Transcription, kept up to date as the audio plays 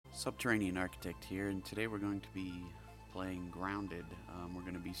Subterranean Architect here, and today we're going to be playing Grounded. We're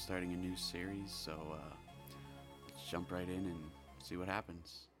going to be starting a new series, so let's jump right in and see what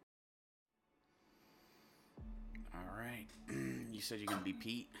happens. Alright, you said you're going to be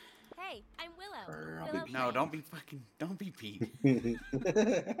Pete? Hey, I'm Willow. No, don't be Pete. You can't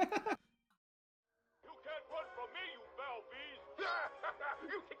run from me, you foul beast!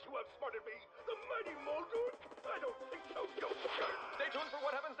 You think you outsmarted me? The mighty Muldoon? I don't think so, Yoked Girth! Stay tuned for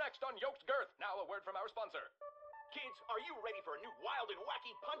what happens next on Yoked Girth. Now a word from our sponsor. Kids, are you ready for a new wild and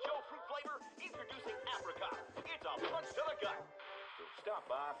wacky puncho fruit flavor? Introducing Apricot. It's a punch to the gut. So stop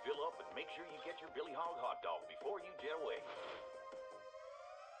by, fill up, and make sure you get your Billy Hog hot dog before you jet away.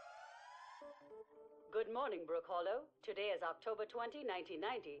 Good morning, Brook.L. Today is October 20,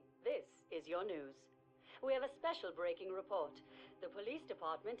 1990. This is your news. We have a special breaking report. The police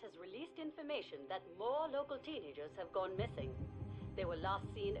department has released information that more local teenagers have gone missing. They were last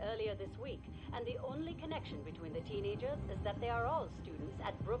seen earlier this week, and the only connection between the teenagers is that they are all students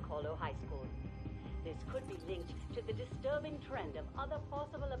at Brook.L High School. This could be linked to the disturbing trend of other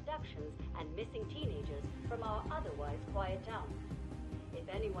possible abductions and missing teenagers from our otherwise quiet town. If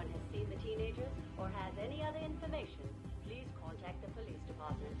anyone has seen the teenagers or has any other information, please contact the police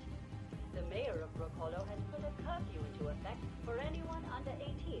department. The mayor of Brook.L has put a curfew into effect for anyone under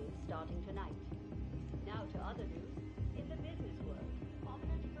 18 starting tonight. Now to other news. In the business world,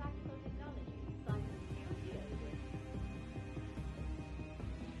 prominent practical technology signs a few deals with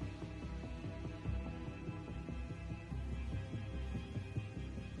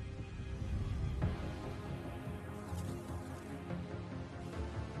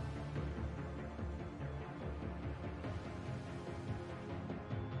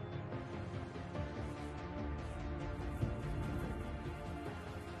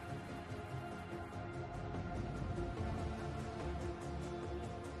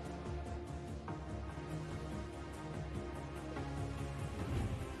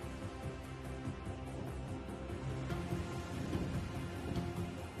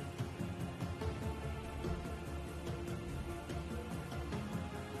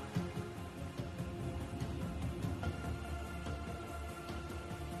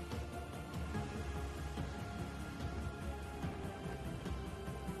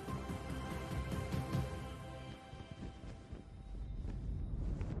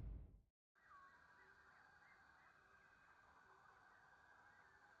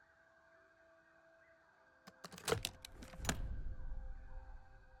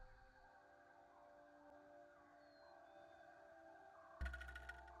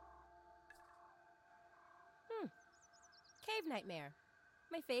Cave Nightmare.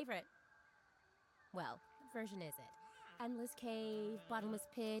 My favorite. Well, what version is it? Endless cave, bottomless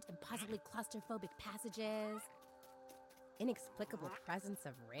pit, impossibly claustrophobic passages. Inexplicable presence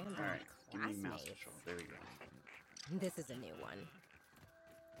of random Alright, give me mouse classmates. control. There we go. This is a new one.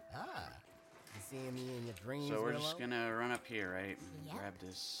 Ah, you seeing me in your dreams, So we're Willow? just going to run up here, right? And Yep. grab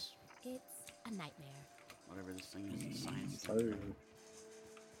this, It's a nightmare. whatever this thing is, the science Oh. thing.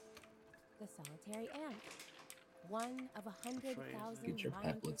 The solitary ant. One of 100,000 Get your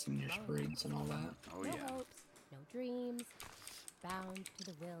mindless peplets and your bones. sprigs and all that. Oh, No yeah. hopes, no dreams, bound to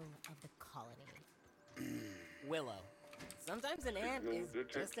the will of the colony. Willow. Sometimes an ant is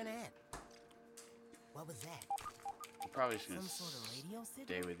just an ant. What was that? I'm probably just going Some to sort of radio signal?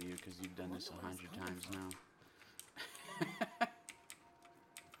 stay with you because you've done this Wonder where 100 it's coming times from. now.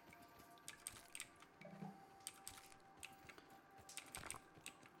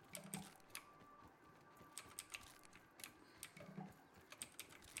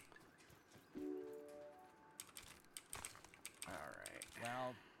 Alright.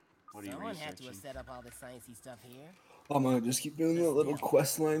 Well, What are you someone had to have researching? set up all this sciencey stuff here. I'm gonna just keep doing that little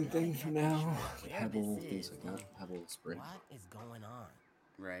quest line thing for now. Where Have this little is, things like that. though. Have a little sprig. What is going on?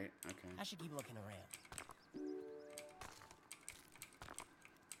 Right, okay. I should keep looking around.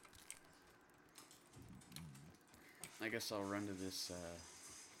 I guess I'll run to this,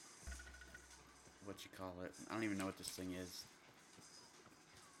 what you call it. I don't even know what this thing is.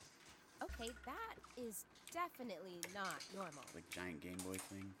 Okay, that is definitely not normal. Like giant Game Boy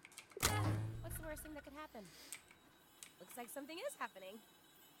thing. What's the worst thing that could happen? Looks like something is happening.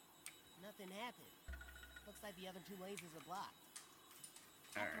 Nothing happened. Looks like the other two lasers are blocked.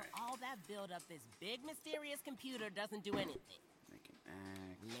 Alright. After all that build-up, this big mysterious computer doesn't do anything. Make an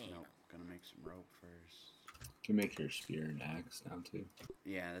axe. Man. Nope. Gonna make some rope first. Can make your spear and axe now too.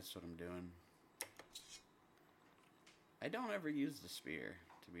 Yeah, that's what I'm doing. I don't ever use the spear,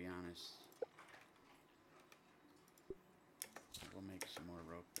 to be honest. We'll make some more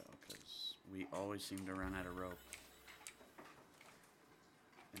rope though, because we always seem to run out of rope.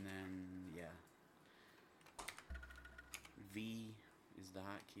 And then V is the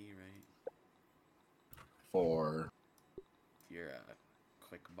hotkey, right? For Your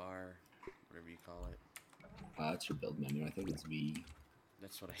quick bar, whatever you call it. it's your build menu. I think it's V.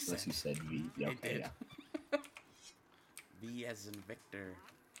 That's what I Unless said. you said V. Yeah, I okay, did. yeah. V as in Victor.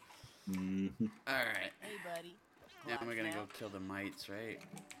 Mm-hmm. Alright. Hey, buddy. Now we're gonna Now. go kill the mites, right?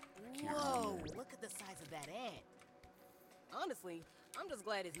 Can't Whoa, remember. look at the size of that ant. Honestly, I'm just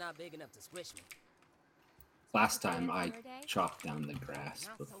glad it's not big ants to squish me. Last time I Your day? chopped down the grass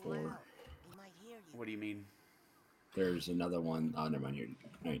Not so before. loud. He might hear you. What do you mean? There's another one. Oh, never mind.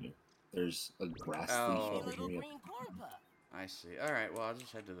 No, you do. There's a grass Oh. leaf Hey, over little here. green corn puff. I see. Alright, well, I'll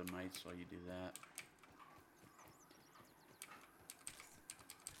just head to the mites while you do that.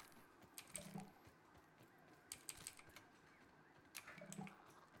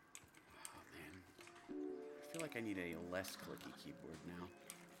 Oh, man. I feel like I need a less clicky keyboard now.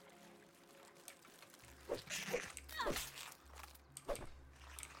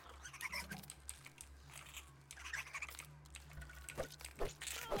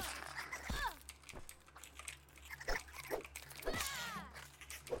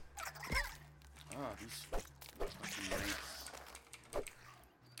 Oh, these fucking mites.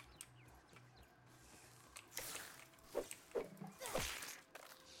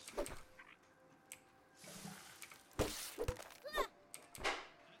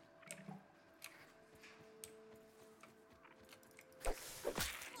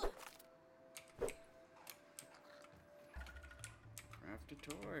 Craft a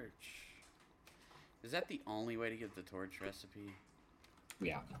torch. Is that the only way to get the torch recipe?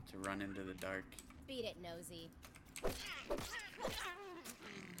 Yeah. To run into the dark? Beat it, nosy.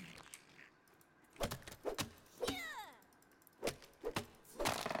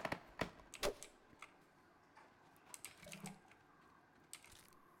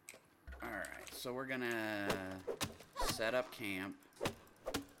 Alright, so we're gonna set up camp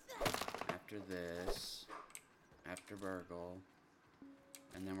after this, after BURG.L,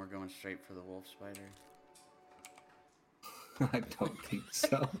 and then we're going straight for the wolf spider. I don't think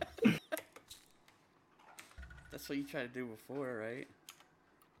so. That's what you tried to do before, right?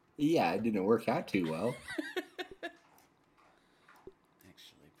 Yeah, it didn't work out too well.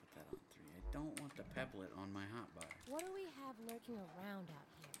 Actually, put that on 3. I don't want the pebblet on my hotbar. What do we have lurking around out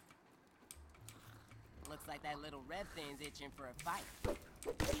here? Looks like that little red thing's itching for a fight.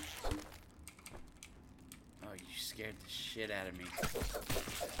 Oh, you scared the shit out of me.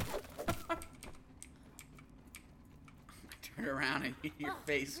 I turned around and your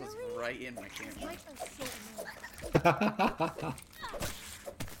face was really? right in my camera. Mites are so annoying.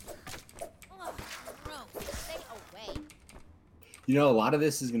 Ugh, gross. Stay away. You know, a lot of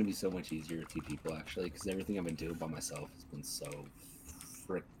this is going to be so much easier with 2 people, actually, because everything I've been doing by myself has been so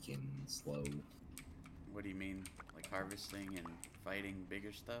freaking slow. What do you mean? Like harvesting and fighting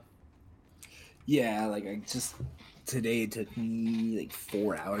bigger stuff? Yeah, like today it took me like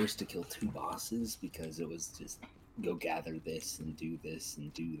 4 hours to kill 2 bosses because it was just go gather this and do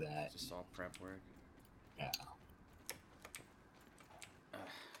that. Just all prep work? Yeah.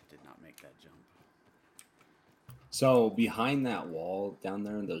 Did not make that jump. So behind that wall down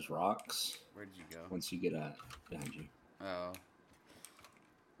there in those rocks, Where'd you go? once you get behind you. Oh.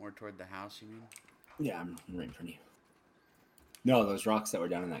 More toward the house, you mean? Yeah, I'm right in front of you. No, those rocks that were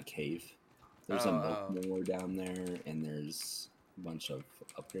down in that cave. There's a milk molar down there, and there's a bunch of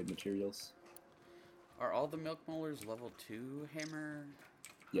upgrade materials. Are all the milk molars level 2 hammer?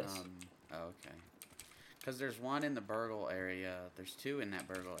 Yes. Oh, okay. Because there's one in the BURG.L area. There's 2 in that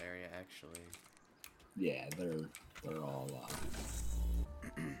BURG.L area, actually. Yeah, they're all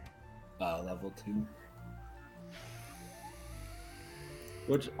level 2.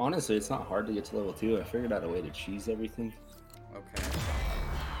 Which, honestly, it's not hard to get to level 2. I figured out a way to cheese everything. Okay.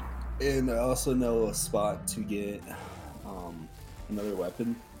 And I also know a spot to get another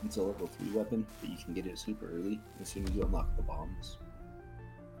weapon. It's a level 3 weapon, but you can get it super early as soon as you unlock the bombs.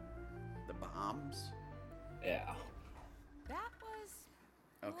 The bombs? That Yeah. was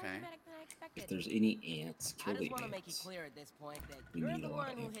more Okay. dramatic than I expected. If there's any ants, I kill just the want to make it ants. clear at this point that We you're need the a lot one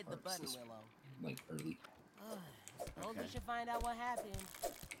of who ant hit the parts button, this- Willow. Like early. Suppose Okay. we should find out what happened.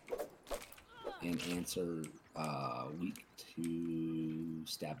 And ants are weak to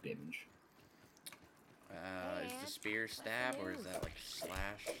stab damage. Is the spear stab or is that like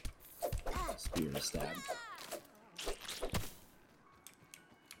slash? Spear stab.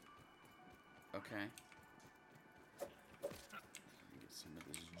 Okay. Get some of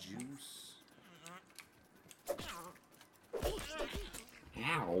this juice.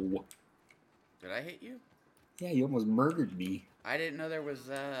 Ow! Did I hit you? Yeah, you almost murdered me. I didn't know there was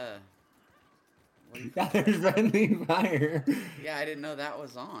What do you Yeah, there's friendly fire. Yeah, I didn't know that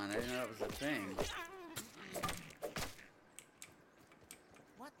was on. I didn't know that was a thing.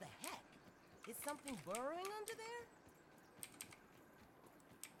 What the heck? Is something burrowing under there?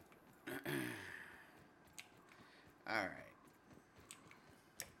 Alright.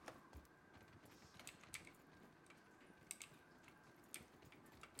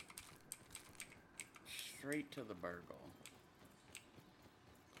 Straight to the BURG.L.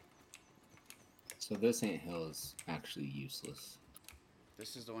 So this anthill is actually useless.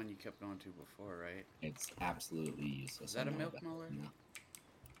 This is the one you kept going to before, right? It's absolutely useless. Is that I a know milk that. molar? No.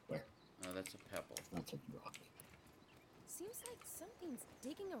 Where? Oh, that's a pebble. That's a rock. Seems like something's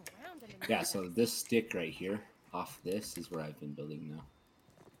digging around underneath. Yeah, so this stick right here, off this, is where I've been building now.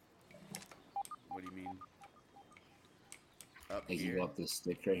 What do you mean? Up Like you here? go up this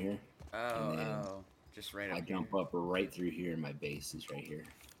stick right here. Oh, and then just right up I jump here. up right through here, and my base is right here.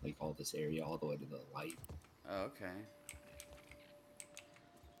 Like all this area, all the way to the light. Oh, okay.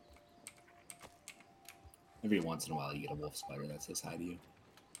 Every once in a while, you get a wolf spider that says hi to you.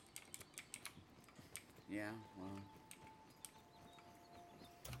 Yeah, well.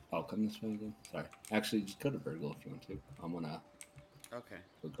 Oh, come this way again. Sorry. Actually, just go to BURG.L if you want to. I'm gonna Okay.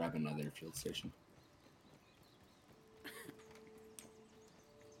 go grab another field station.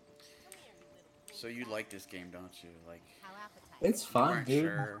 So you like this game, don't you? Like, How appetizing. It's you fun, weren't dude.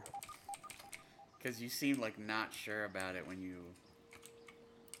 sure. Because you seemed like not sure about it when you...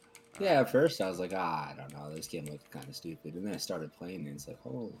 Yeah, at first I was like, I don't know, this game looks kind of stupid. And then I started playing and it's like,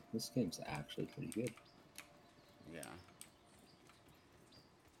 oh, this game's actually pretty good. Yeah.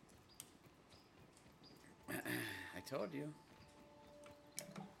 I told you.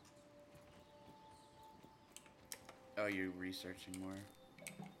 Oh, you researching more?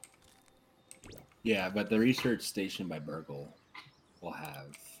 Yeah, but the research station by BURG.L will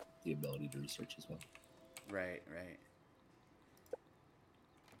have the ability to research as well. Right, right.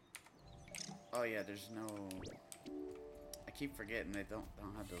 Oh yeah, there's no... I keep forgetting they don't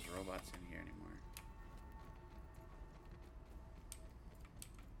have those robots in here anymore.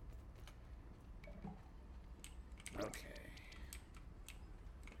 Okay.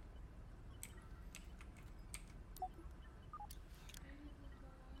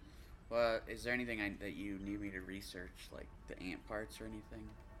 Well, is there anything that you need me to research, like the ant parts or anything?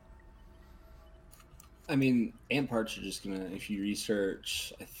 I mean, ant parts are just gonna, if you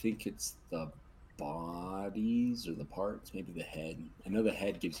research, I think it's the bodies or the parts, maybe the head. I know the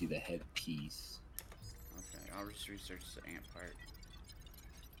head gives you the head piece. Okay, I'll just research the ant part.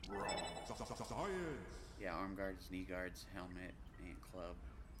 Science! Yeah, arm guards, knee guards, helmet, ant club,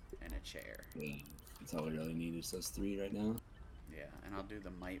 and a chair. Wait, that's all we really need is those three right now. Yeah, and I'll do the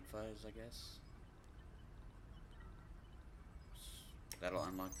might fuzz, I guess. That'll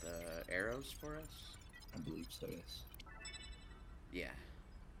unlock the arrows for us? I believe so, yes. Yeah.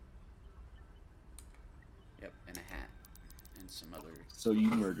 Yep, and a hat. And some other... So you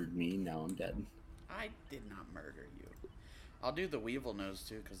murdered me, now I'm dead. I did not murder you. I'll do the weevil nose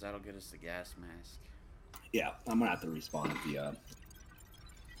too, because that'll get us the gas mask. Yeah, I'm gonna have to respawn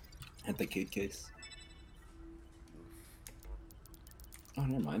at the kid case. Oh,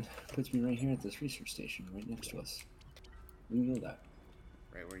 never mind. Puts me right here at this research station, right next to us. You know that.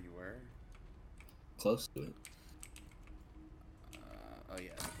 Right where you were? Close to it. Oh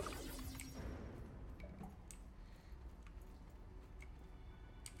yeah.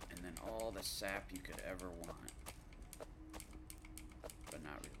 And then all the sap you could ever want. But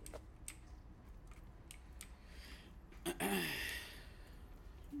not really.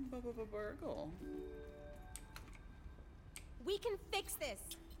 BURG.L. We can fix this.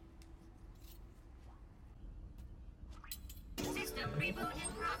 System reboot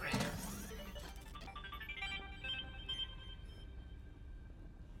in progress.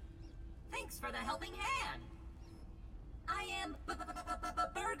 Thanks for the helping hand. I am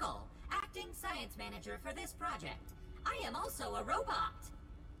BURG.L, acting science manager for this project. I am also a robot.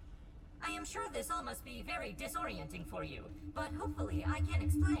 I am sure this all must be very disorienting for you, but hopefully I can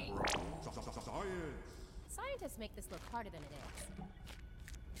explain. Science! Scientists make this look harder than it is.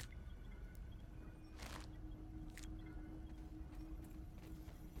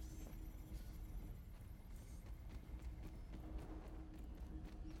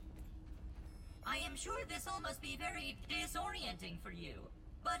 I am sure this all must be very disorienting for you,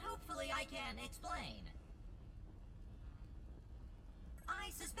 but hopefully I can explain. I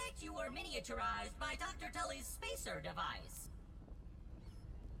suspect you were miniaturized by Dr. Tully's spacer device.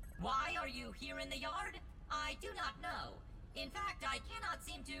 Why are you here in the yard? I do not know. In fact, I cannot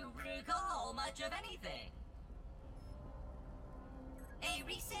seem to recall much of anything. A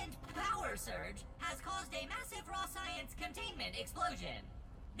recent power surge has caused a massive raw science containment explosion.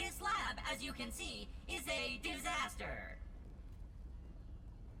 This lab, as you can see, is a disaster.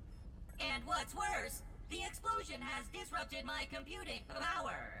 And what's worse, the explosion has disrupted my computing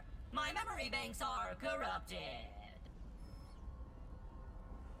power. My memory banks are corrupted.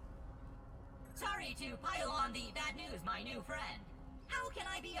 Sorry to pile on the bad news, my new friend. How can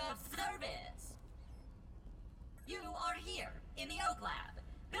I be of service? You are here, in the Oak Lab,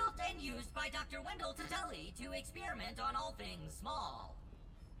 built and used by Dr. Wendell Tuteli to experiment on all things small.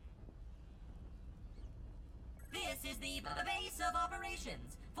 This is the base of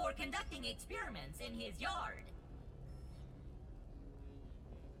operations for conducting experiments in his yard.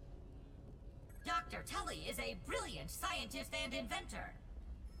 Dr. Tully is a brilliant scientist and inventor.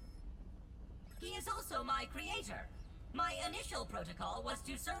 He is also my creator. My initial protocol was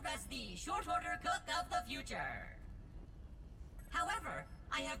to serve as the short-order cook of the future. However,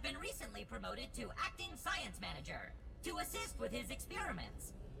 I have been recently promoted to acting science manager to assist with his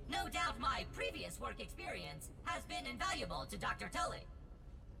experiments. No doubt my previous work experience has been invaluable to Dr. Tully.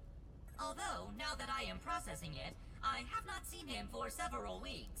 Although, now that I am processing it, I have not seen him for several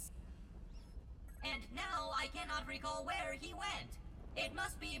weeks. And now I cannot recall where he went. It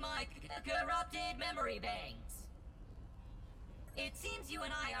must be my corrupted memory banks. It seems you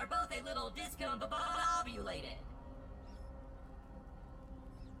and I are both a little discombobulated.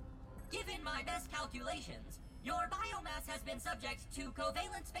 Given my best calculations, your biomass has been subject to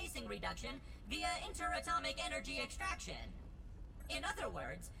covalent spacing reduction via interatomic energy extraction. In other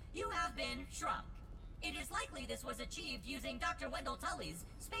words, you have been shrunk. It is likely this was achieved using Dr. Wendell Tully's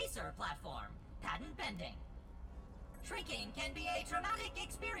spacer platform, patent pending. Shrinking can be a traumatic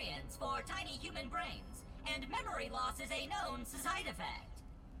experience for tiny human brains, and memory loss is a known side effect.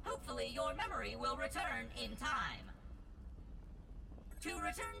 Hopefully your memory will return in time. To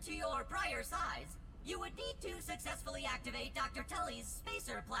return to your prior size, you would need to successfully activate Dr. Tully's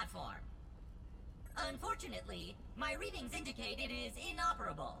spacer platform. Unfortunately, my readings indicate it is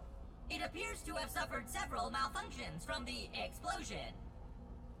inoperable. It appears to have suffered several malfunctions from the explosion.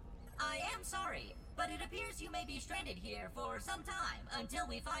 I am sorry, but it appears you may be stranded here for some time until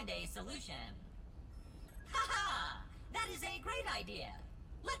we find a solution. Haha! That is a great idea!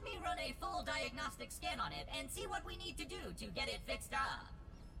 Let me run a full diagnostic scan on it and see what we need to do to get it fixed up.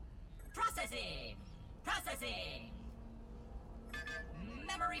 Processing! Processing!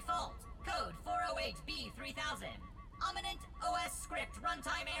 Memory fault. Code 408B3000. Ominent OS script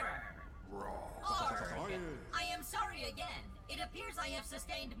runtime error. Arg! I am sorry again. It appears I have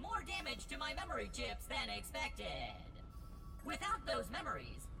sustained more damage to my memory chips than expected. Without those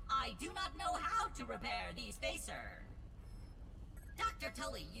memories, I do not know how to repair the spacer. Dr.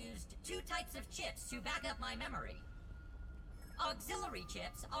 Tully used two types of chips to back up my memory. Auxiliary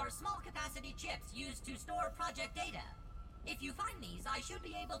chips are small capacity chips used to store project data. If you find these, I should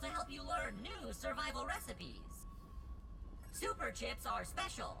be able to help you learn new survival recipes. Super chips are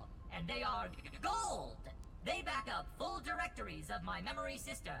special, and they are gold. They back up full directories of my memory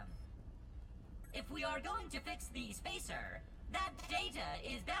system. If we are going to fix the spacer, that data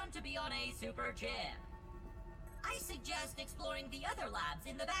is bound to be on a super chip. I suggest exploring the other labs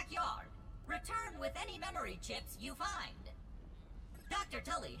in the backyard. Return with any memory chips you find. Dr.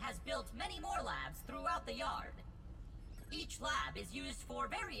 Tully has built many more labs throughout the yard. Each lab is used for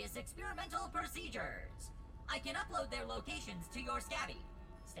various experimental procedures. I can upload their locations to your Scabby.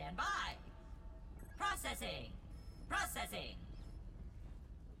 Stand by. Processing. Processing.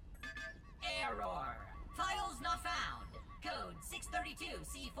 Error. Files not found. Code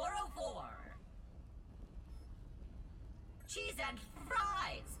 632C404. Cheese and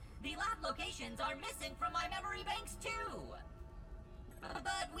fries! The lab locations are missing from my memory banks too!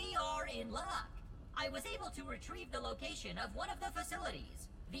 But we are in luck. I was able to retrieve the location of one of the facilities,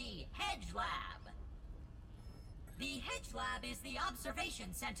 the Hedge Lab. The Hedge Lab is the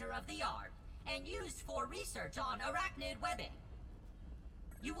observation center of the yard, and used for research on arachnid webbing.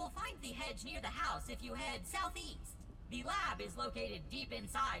 You will find the hedge near the house if you head southeast. The lab is located deep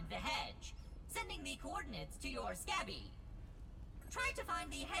inside the hedge, sending the coordinates to your Scabby. Try to find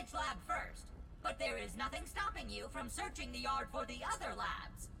the Hedge Lab first, but there is nothing stopping you from searching the yard for the other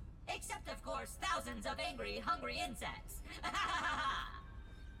labs. Except, of course, thousands of angry, hungry insects.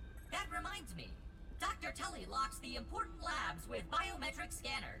 That reminds me, Dr. Tully locks the important labs with biometric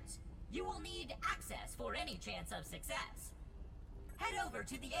scanners. You will need access for any chance of success. Head over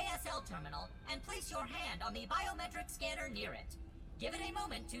to the ASL terminal and place your hand on the biometric scanner near it. Give it a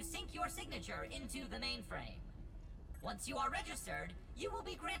moment to sync your signature into the mainframe. Once you are registered, you will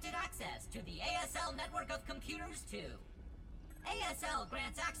be granted access to the ASL network of computers too. ASL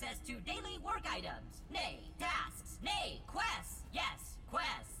grants access to daily work items, nay, tasks, nay, quests. Yes,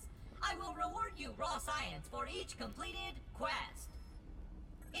 quests. I will reward you raw science for each completed quest.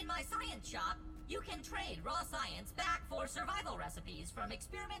 In my science shop, you can trade raw science back for survival recipes from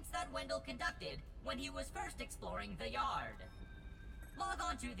experiments that Wendell conducted when he was first exploring the yard. Log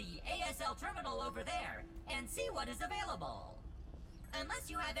on to the ASL terminal over there and see what is available. Unless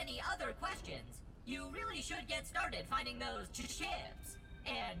you have any other questions, you really should get started finding those ships.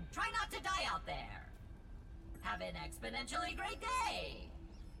 And try not to die out there. Have an exponentially great day!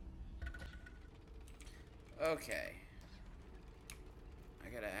 Okay. I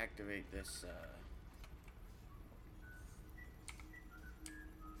gotta activate this,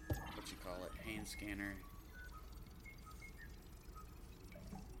 what you call it, hand scanner.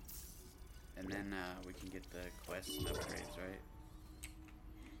 And then, we can get the quests and upgrades, right?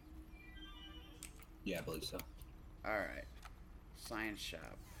 Yeah, I believe so. Alright. Science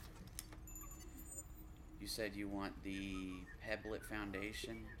shop. You said you want the Pebblet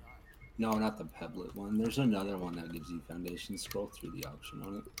Foundation? No, not the Pebblet one. There's another one that gives you foundation. Scroll through the option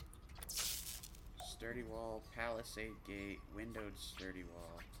on it. Sturdy wall, palisade gate, windowed sturdy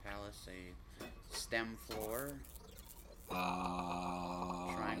wall, palisade, stem floor,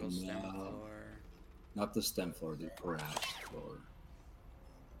 triangle stem No. floor. Not the stem floor, the grass floor.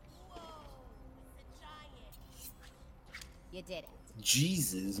 You did it.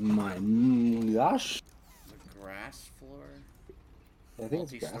 Jesus, my gosh. The grass floor, I think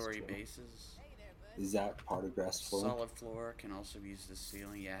it's grass multi-story floor. bases. Is that part of grass floor? Solid floor can also be used as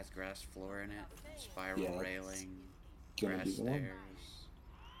ceiling. Yeah, it has grass floor in it. Spiral Yeah, that's railing, gonna grass be the one. stairs.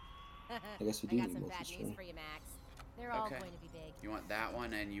 I guess we I do got need some bad multi-story. news for you, Max. They're all Okay. going to be big. You want that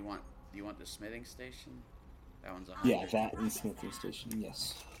one, and you want the smithing station? That one's 100. Yeah, that and smithing station,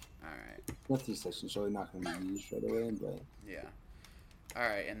 yes. Alright. Smithing station's really not going to be used right away, but Yeah.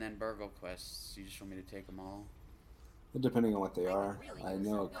 Alright, and then BURG.L quests. You just want me to take them all? depending on what they are, I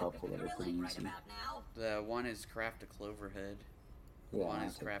know a couple that are pretty Right easy. about now. The one is craft a clover hood. Yeah, One I'll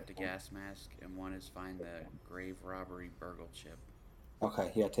is take craft a that one. gas mask, and one is find the grave robbery BURG.L chip.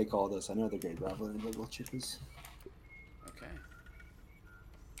 Okay, yeah, take all those. I know the Great Robber and Little Chip is. Okay.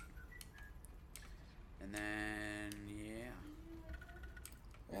 And then, yeah.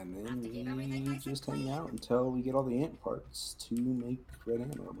 And then we just hang out until we get all the ant parts to make red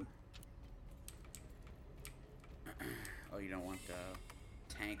ant armor. Oh, you don't want the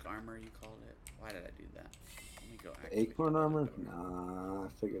tank armor, you called it? Why did I do that? Let me go activate Acorn the armor? door. Nah, I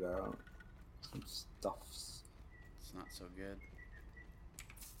figured out some stuffs. It's not so good.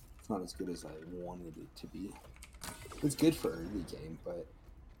 It's not as good as I wanted it to be. It's good for early game, but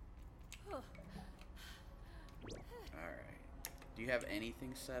Alright. Do you have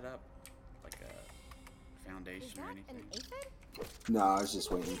anything set up? Like a Is foundation or that anything? an aphid? no, I was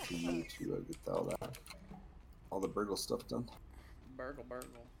just waiting for you to get all the BURG.L stuff done. BURG.L.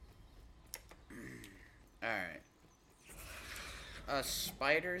 Alright.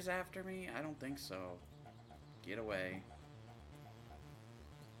 Spiders after me? I don't think so. Get away.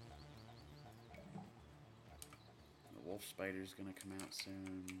 The wolf spider's gonna come out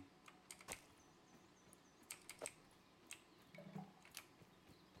soon.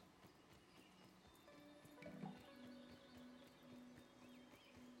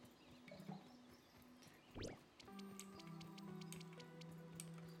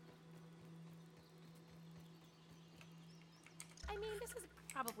 I mean, this is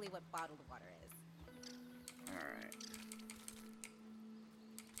probably what bottled water is. Alright.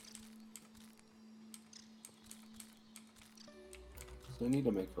 So I need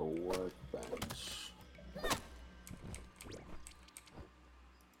to make a workbench.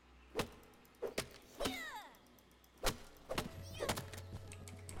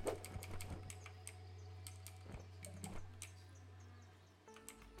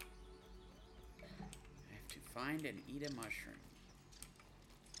 I have to find and eat a mushroom.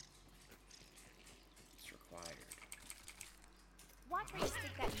 It's required. Watch where you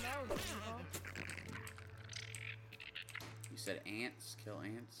stick that nose, people. You said ants? Kill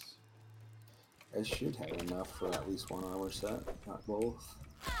ants? I should have enough for at least one armor set, not both.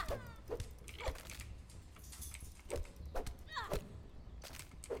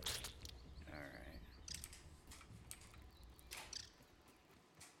 Alright.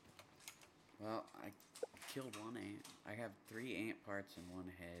 Well, I killed one ant. I have 3 ant parts and 1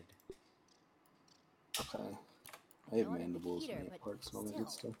 head. Okay. I have Not a big mandibles eater, and ant but parts and all that good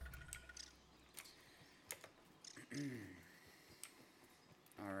still. stuff.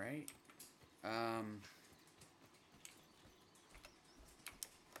 Alright.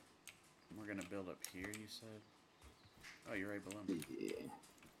 We're gonna build up here, you said? Oh, you're right below me. Yeah.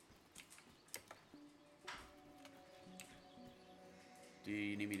 Do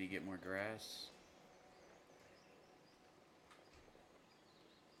you need me to get more grass?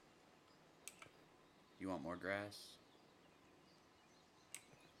 You want more grass?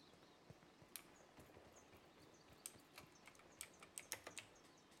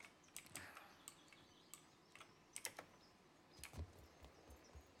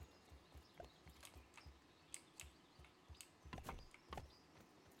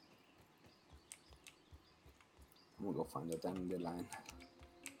 I'm gonna go find a dandelion.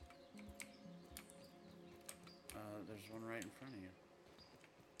 There's one right in front of you.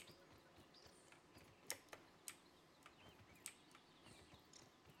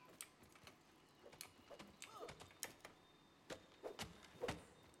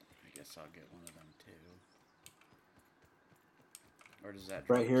 I guess I'll get one of them too. Or does that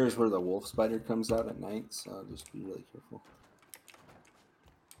drop Right here is too? where the wolf spider comes out at night, so just be really careful.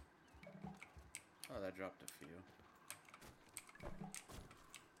 Oh, that dropped a few.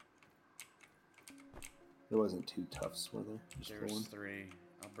 There wasn't two tufts, were there? Just There the was one? 3.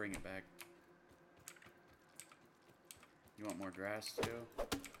 I'll bring it back. You want more grass too?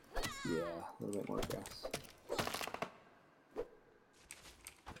 Yeah, a little bit more grass.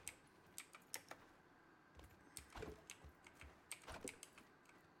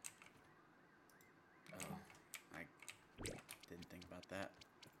 Oh, I didn't think about that.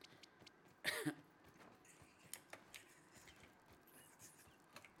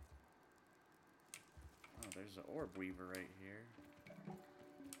 Oh, there's an orb weaver right here.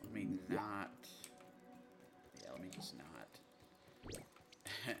 Let me not. Yeah, let me just not.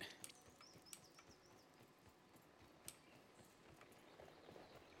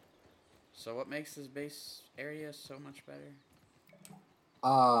 So what makes this base area so much better?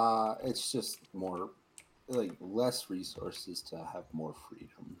 It's just more, like, less resources to have more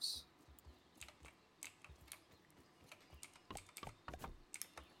freedoms.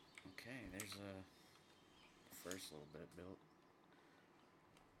 Okay, there's a first little bit built.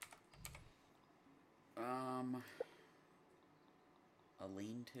 A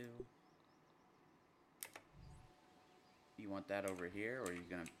lean-to. You want that over here, or are you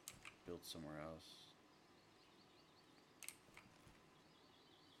gonna build somewhere else?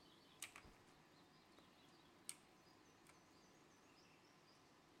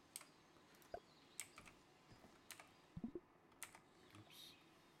 Oops.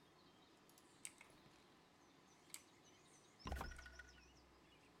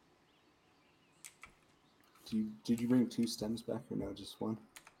 Did you bring 2 stems back or no, just 1?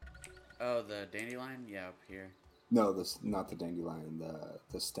 Oh, the dandelion? Yeah, up here. No, this not the dandelion. The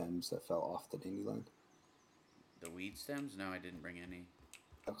stems that fell off the dandelion. The weed stems? No, I didn't bring any.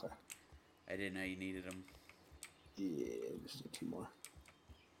 Okay. I didn't know you needed them. Yeah, just need 2 more,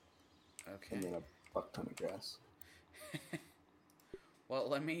 Okay. and then a buck ton of grass. Well,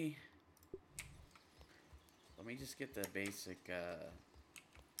 let me just get the basic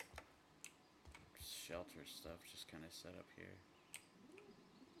shelter stuff just kind of set up here.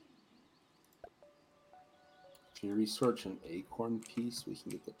 If you research an acorn piece, we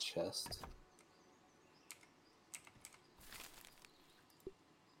can get the chest.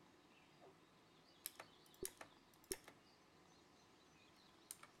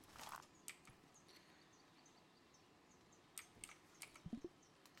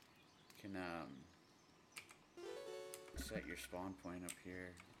 You can set your spawn point up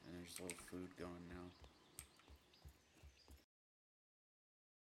here, and there's a little food going now.